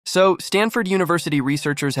So, Stanford University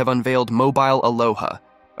researchers have unveiled Mobile ALOHA,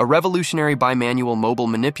 a revolutionary bimanual mobile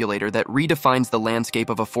manipulator that redefines the landscape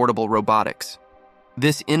of affordable robotics.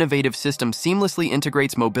 This innovative system seamlessly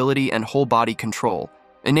integrates mobility and whole-body control,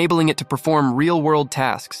 enabling it to perform real-world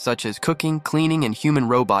tasks such as cooking, cleaning, and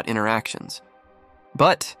human-robot interactions.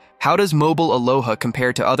 But how does Mobile ALOHA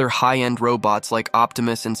compare to other high-end robots like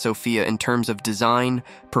Optimus and Sophia in terms of design,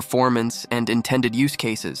 performance, and intended use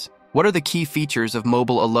cases? What are the key features of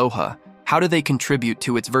Mobile ALOHA? How do they contribute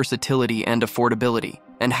to its versatility and affordability?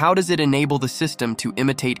 And how does it enable the system to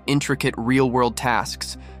imitate intricate real-world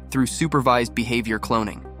tasks through supervised behavior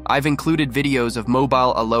cloning? I've included videos of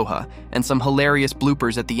Mobile ALOHA and some hilarious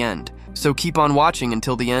bloopers at the end, so keep on watching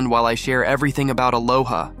until the end while I share everything about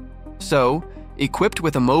ALOHA. So, equipped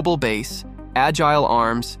with a mobile base, agile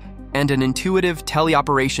arms, and an intuitive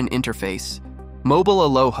teleoperation interface, Mobile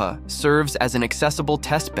ALOHA serves as an accessible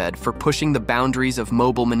testbed for pushing the boundaries of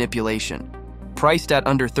mobile manipulation. Priced at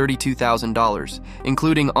under $32,000,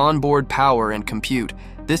 including onboard power and compute,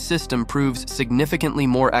 this system proves significantly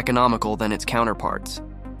more economical than its counterparts.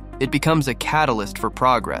 It becomes a catalyst for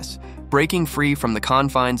progress, breaking free from the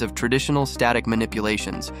confines of traditional static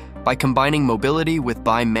manipulations by combining mobility with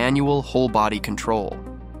bimanual whole-body control.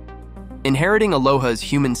 Inheriting ALOHA's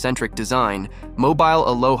human-centric design, Mobile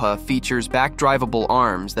ALOHA features back-drivable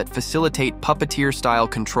arms that facilitate puppeteer-style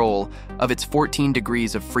control of its 14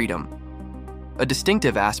 degrees of freedom. A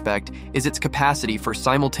distinctive aspect is its capacity for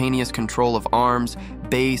simultaneous control of arms,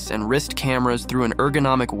 base, and wrist cameras through an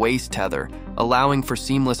ergonomic waist tether, allowing for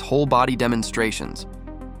seamless whole-body demonstrations.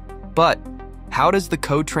 But how does the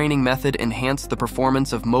co-training method enhance the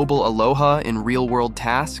performance of Mobile ALOHA in real-world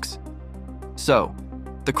tasks? So,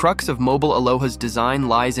 the crux of Mobile ALOHA's design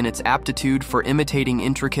lies in its aptitude for imitating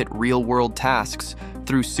intricate real-world tasks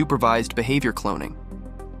through supervised behavior cloning.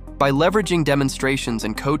 By leveraging demonstrations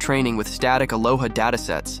and co-training with static ALOHA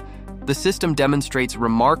datasets, the system demonstrates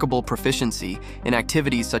remarkable proficiency in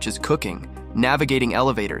activities such as cooking, navigating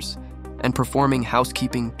elevators, and performing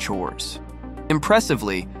housekeeping chores.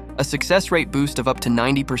 Impressively, a success rate boost of up to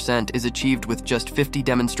 90% is achieved with just 50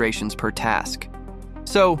 demonstrations per task.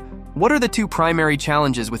 So, what are the two primary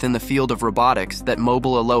challenges within the field of robotics that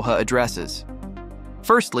Mobile ALOHA addresses?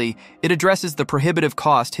 Firstly, it addresses the prohibitive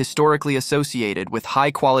cost historically associated with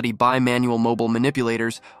high-quality bimanual mobile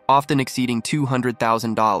manipulators often exceeding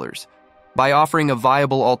 $200,000. By offering a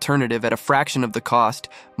viable alternative at a fraction of the cost,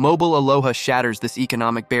 Mobile ALOHA shatters this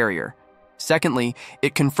economic barrier. Secondly,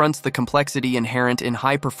 it confronts the complexity inherent in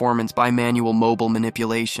high-performance bimanual mobile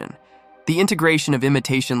manipulation. The integration of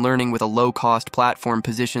imitation learning with a low-cost platform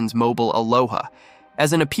positions Mobile ALOHA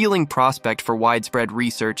as an appealing prospect for widespread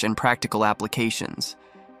research and practical applications.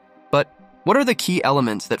 But what are the key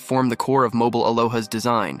elements that form the core of Mobile ALOHA's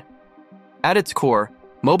design? At its core,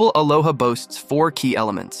 Mobile ALOHA boasts 4 key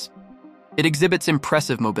elements. It exhibits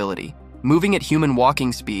impressive mobility, moving at human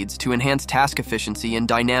walking speeds to enhance task efficiency in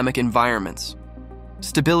dynamic environments.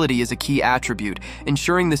 Stability is a key attribute,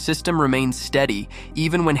 ensuring the system remains steady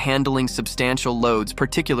even when handling substantial loads,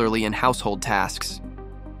 particularly in household tasks.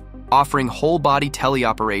 Offering whole-body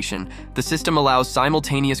teleoperation, the system allows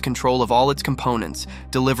simultaneous control of all its components,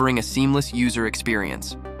 delivering a seamless user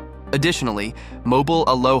experience. Additionally, Mobile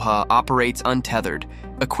ALOHA operates untethered,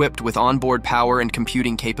 equipped with onboard power and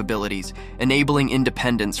computing capabilities, enabling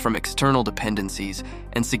independence from external dependencies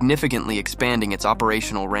and significantly expanding its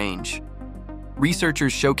operational range.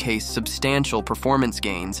 Researchers showcase substantial performance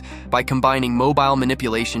gains by combining mobile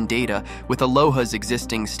manipulation data with ALOHA's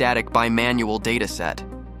existing static bimanual dataset.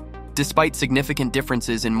 Despite significant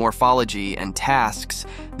differences in morphology and tasks,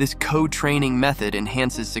 this co-training method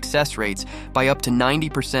enhances success rates by up to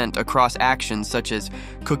 90% across actions such as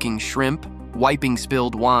cooking shrimp, wiping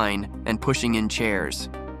spilled wine, and pushing in chairs.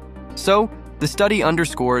 So, the study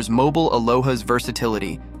underscores Mobile ALOHA's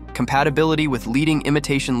versatility, compatibility with leading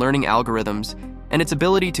imitation learning algorithms, and its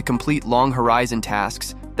ability to complete long-horizon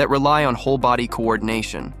tasks that rely on whole-body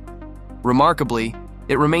coordination. Remarkably,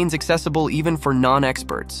 it remains accessible even for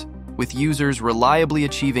non-experts, with users reliably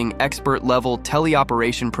achieving expert-level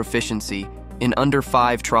teleoperation proficiency in under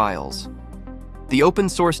 5 trials. The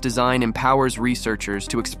open-source design empowers researchers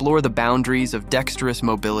to explore the boundaries of dexterous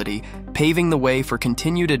mobility, paving the way for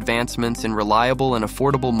continued advancements in reliable and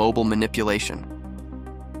affordable mobile manipulation.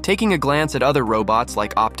 Taking a glance at other robots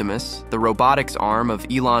like Optimus, the robotics arm of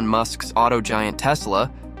Elon Musk's auto giant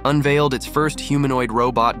Tesla unveiled its first humanoid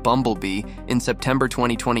robot Bumblebee in September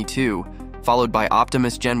 2022, followed by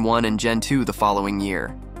Optimus Gen 1 and Gen 2 the following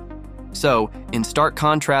year. So, in stark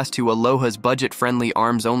contrast to ALOHA's budget-friendly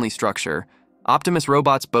arms-only structure, Optimus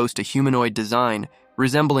robots boast a humanoid design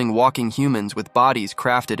resembling walking humans with bodies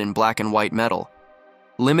crafted in black and white metal.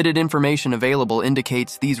 Limited information available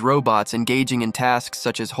indicates these robots engaging in tasks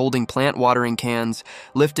such as holding plant watering cans,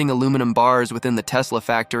 lifting aluminum bars within the Tesla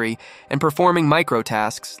factory, and performing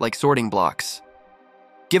micro-tasks like sorting blocks.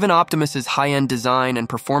 Given Optimus's high-end design and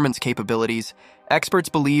performance capabilities, experts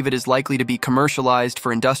believe it is likely to be commercialized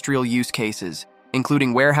for industrial use cases,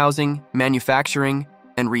 including warehousing, manufacturing,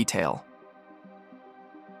 and retail.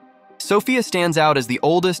 Sophia stands out as the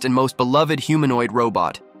oldest and most beloved humanoid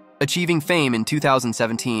robot, achieving fame in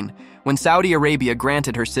 2017 when Saudi Arabia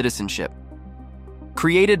granted her citizenship.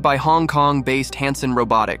 Created by Hong Kong-based Hanson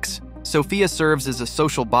Robotics, Sophia serves as a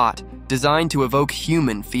social bot designed to evoke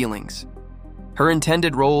human feelings. Her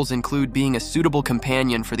intended roles include being a suitable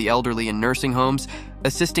companion for the elderly in nursing homes,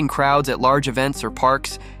 assisting crowds at large events or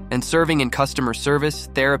parks, and serving in customer service,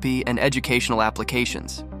 therapy, and educational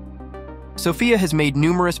applications. Sophia has made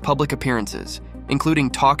numerous public appearances, including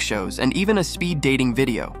talk shows and even a speed dating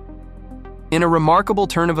video. In a remarkable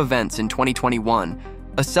turn of events in 2021,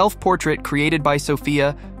 a self-portrait created by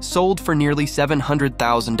Sophia sold for nearly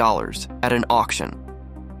 $700,000 at an auction.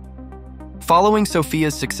 Following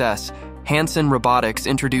Sophia's success, Hanson Robotics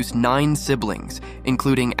introduced 9 siblings,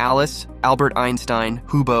 including Alice, Albert Einstein,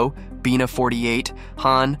 Hubo, Bina 48,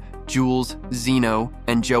 Han, Jules, Zeno,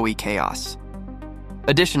 and Joey Chaos.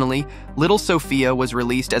 Additionally, Little Sophia was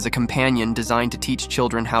released as a companion designed to teach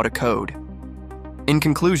children how to code. In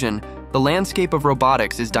conclusion, the landscape of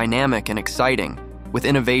robotics is dynamic and exciting, with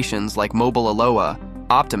innovations like Mobile ALOHA,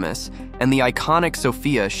 Optimus, and the iconic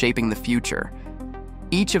Sophia shaping the future.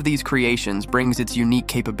 Each of these creations brings its unique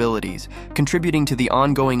capabilities, contributing to the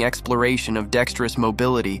ongoing exploration of dexterous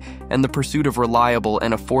mobility and the pursuit of reliable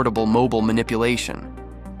and affordable mobile manipulation.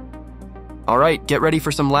 Alright, get ready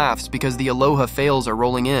for some laughs because the ALOHA fails are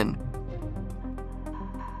rolling in.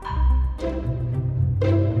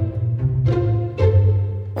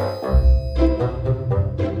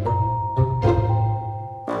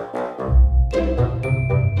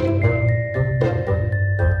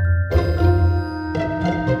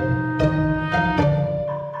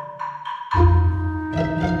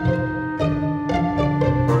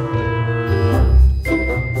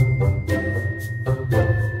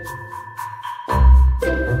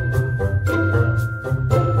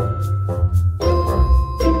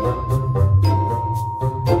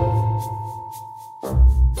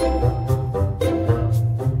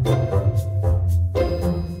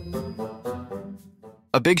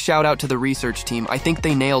 A big shout out to the research team, I think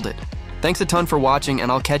they nailed it. Thanks a ton for watching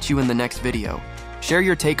and I'll catch you in the next video. Share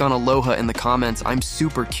your take on ALOHA in the comments, I'm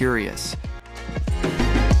super curious.